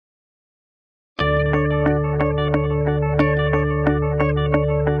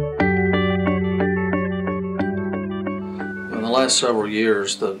last several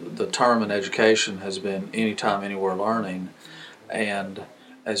years, the term in education has been anytime, anywhere learning. And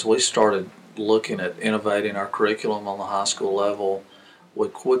as we started looking at innovating our curriculum on the high school level, we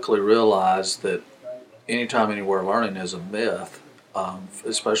quickly realized that anytime, anywhere learning is a myth,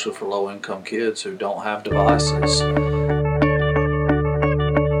 especially for low-income kids who don't have devices.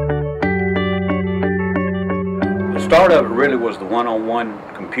 The start of it really was the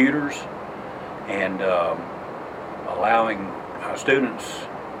one-on-one computers and allowing students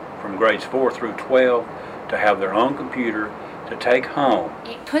from grades 4 through 12 to have their own computer to take home.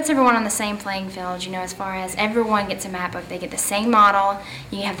 It puts everyone on the same playing field, as far as everyone gets a MacBook. They get the same model,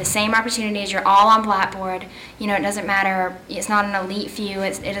 you have the same opportunities, you're all on Blackboard. It doesn't matter, it's not an elite few,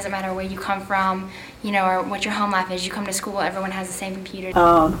 it doesn't matter where you come from, or what your home life is. You come to school, everyone has the same computer.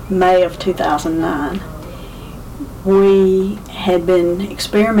 May of 2009. We had been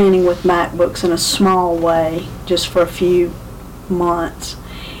experimenting with MacBooks in a small way just for a few months,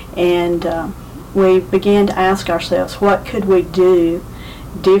 and we began to ask ourselves, what could we do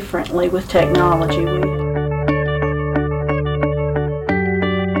differently with technology?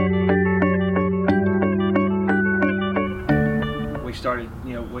 We started,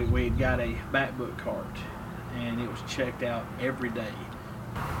 we had got a MacBook cart, and it was checked out every day.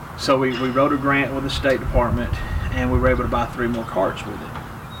 So we wrote a grant with the State Department, and we were able to buy 3 more carts with it.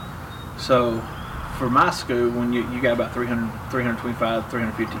 So for my school, when you got about 325,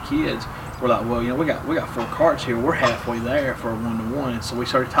 350 kids, we're like, well, we got 4 carts here. We're halfway there for a one-to-one. So we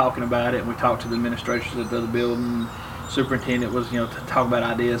started talking about it, and we talked to the administrators of the other building. Superintendent was, to talk about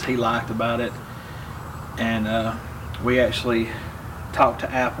ideas he liked about it, and we actually talked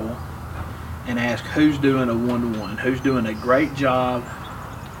to Apple and asked who's doing a one-to-one, who's doing a great job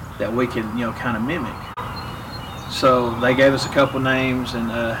that we can, kind of mimic. So they gave us a couple names, and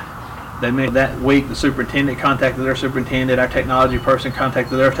that week the superintendent contacted their superintendent, our technology person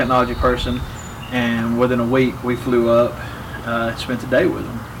contacted their technology person, and within a week we flew up, spent the day with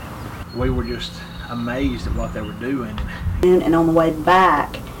them. We were just amazed at what they were doing. And on the way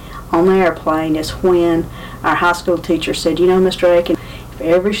back on the airplane is when our high school teacher said, Mr. Aiken, if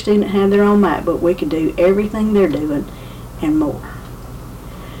every student had their own MacBook, we could do everything they're doing and more.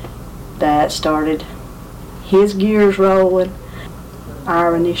 That started his gears rolling.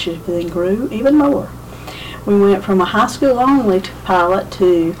 Our initiative then grew even more. We went from a high school only pilot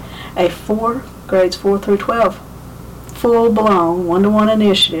to a grades 4 through 12 full-blown one-to-one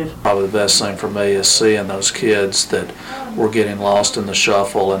initiative. Probably the best thing for me is seeing those kids that were getting lost in the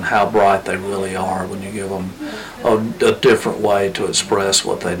shuffle and how bright they really are when you give them a different way to express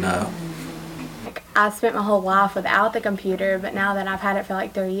what they know. I spent my whole life without the computer, but now that I've had it for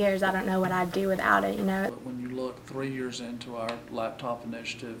like 3 years, I don't know what I'd do without it, When you look 3 years into our laptop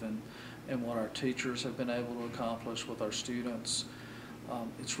initiative and what our teachers have been able to accomplish with our students,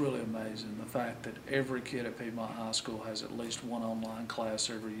 it's really amazing. The fact that every kid at Piedmont High School has at least one online class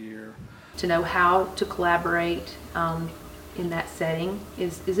every year. To know how to collaborate in that setting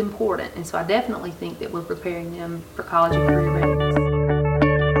is important, and so I definitely think that we're preparing them for college and career readiness.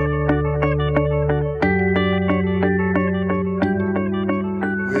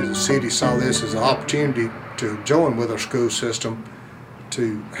 We as a city saw this as an opportunity to join with our school system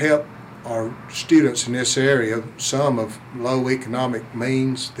to help our students in this area, some of low economic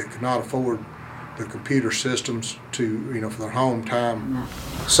means that could not afford the computer systems to, for their home time.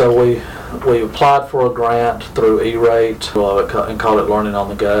 So we applied for a grant through E-Rate and called it Learning on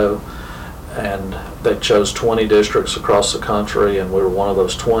the Go, and they chose 20 districts across the country, and we were one of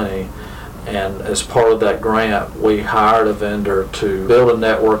those 20. And as part of that grant, we hired a vendor to build a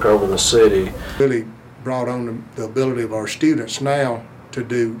network over the city. Really brought on the ability of our students now to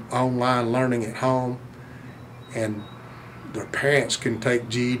do online learning at home, and their parents can take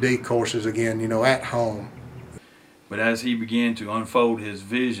GED courses again, at home. But as he began to unfold his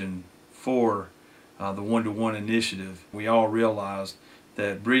vision for the one-to-one initiative, we all realized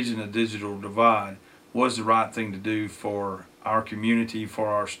that bridging the digital divide was the right thing to do for our community, for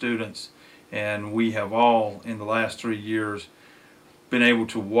our students, and we have all, in the last 3 years, been able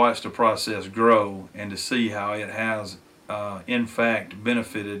to watch the process grow and to see how it has in fact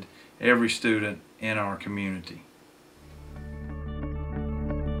benefited every student in our community.